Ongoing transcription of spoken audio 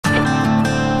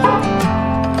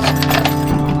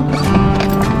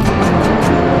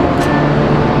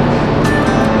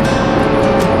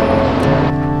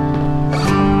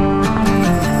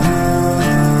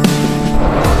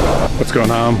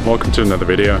Welcome to another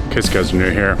video. In case you guys are new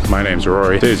here, my name's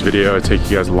Rory. Today's video, I take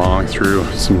you guys along through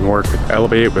some work with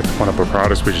Elevate with one of our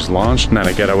products we just launched, and then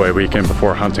a getaway weekend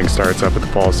before hunting starts up with the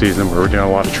fall season, where we're doing a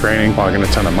lot of training, logging a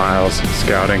ton of miles,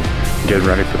 scouting, and getting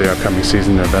ready for the upcoming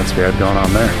season and events we have going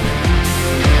on there.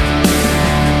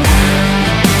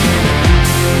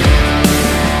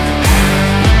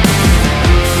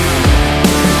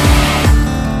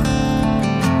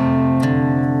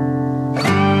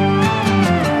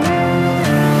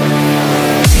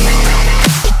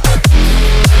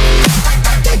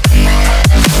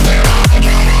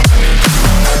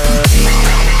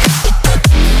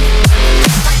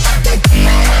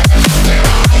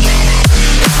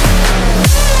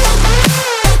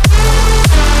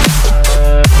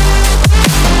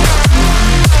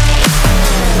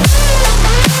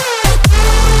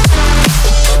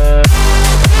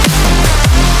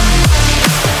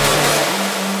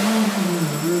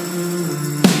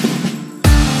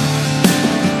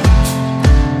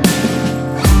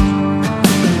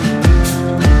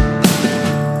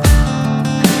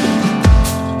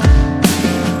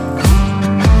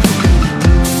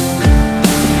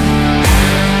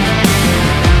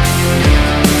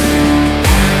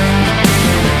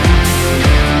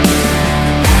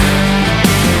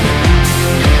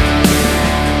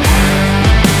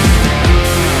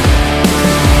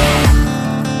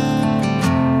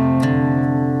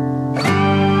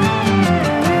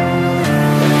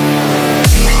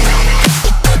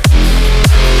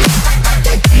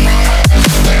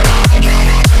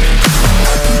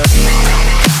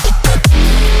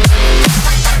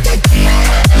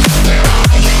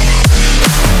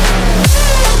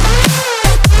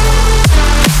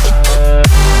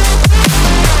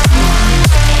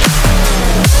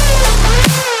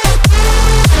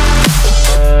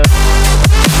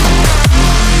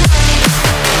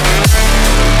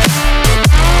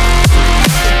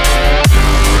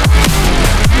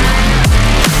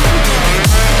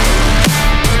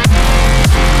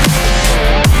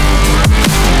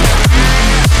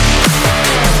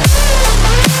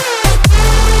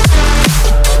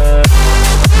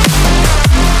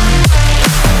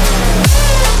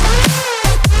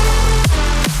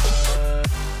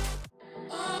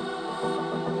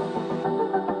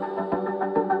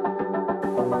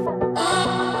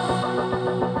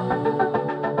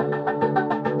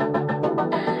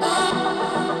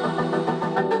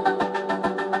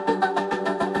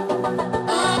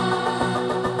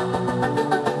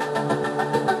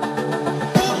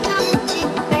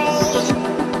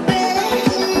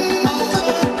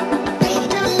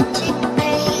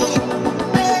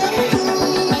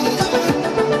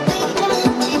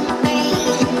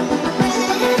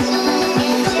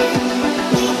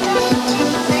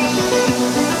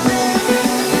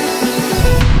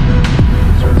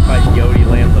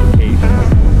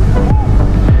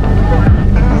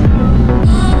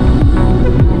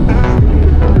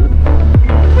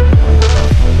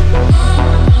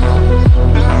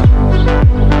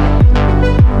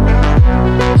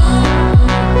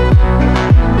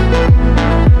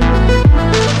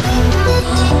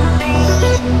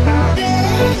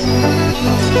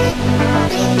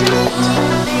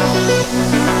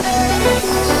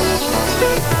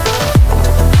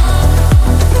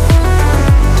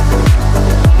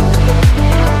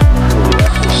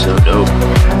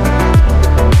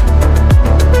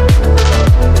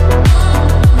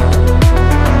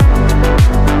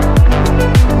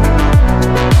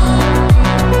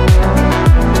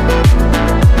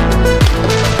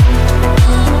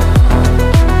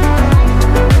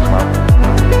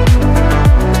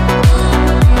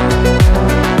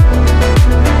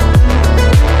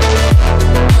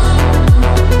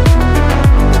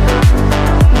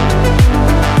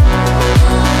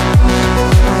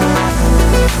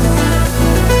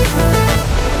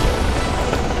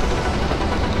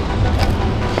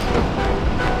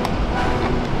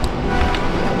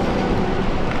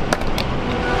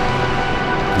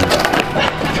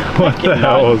 What the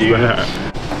hell was that?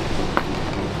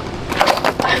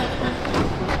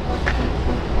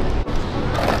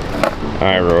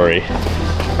 Hi, Rory.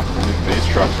 These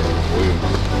trucks are blue.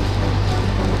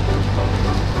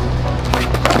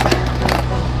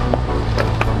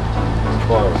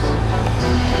 Close.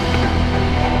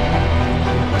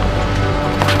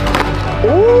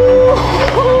 Ooh!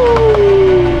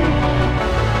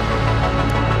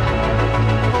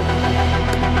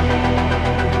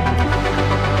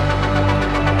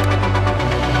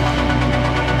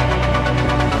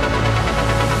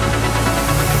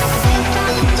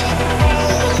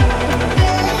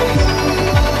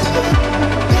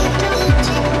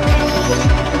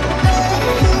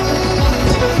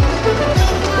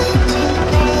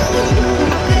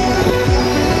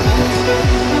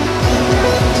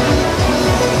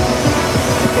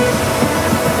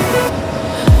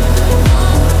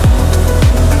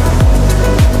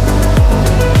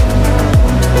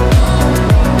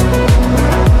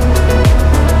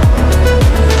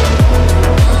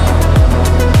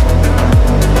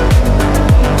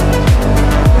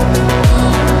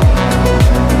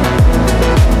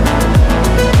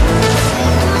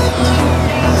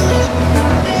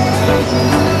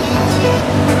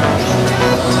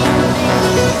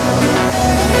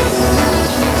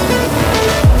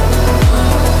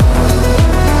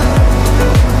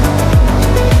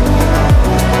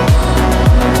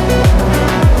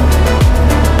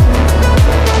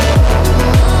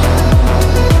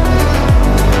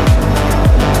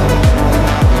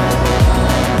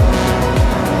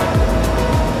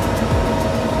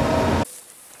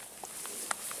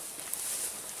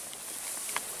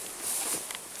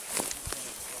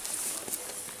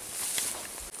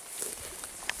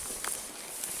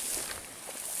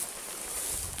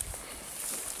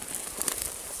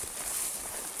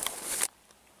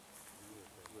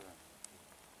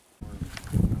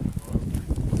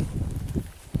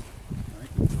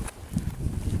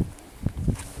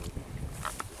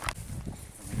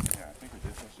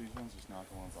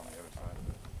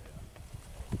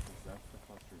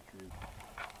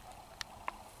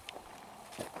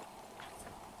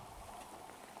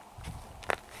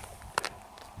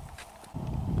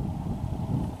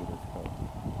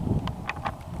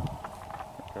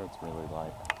 it's really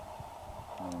light.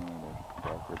 They're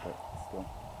darker, but still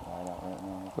light out right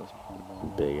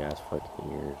now. Big ass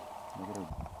fucking ears. Look at her.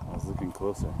 I was looking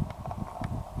closer.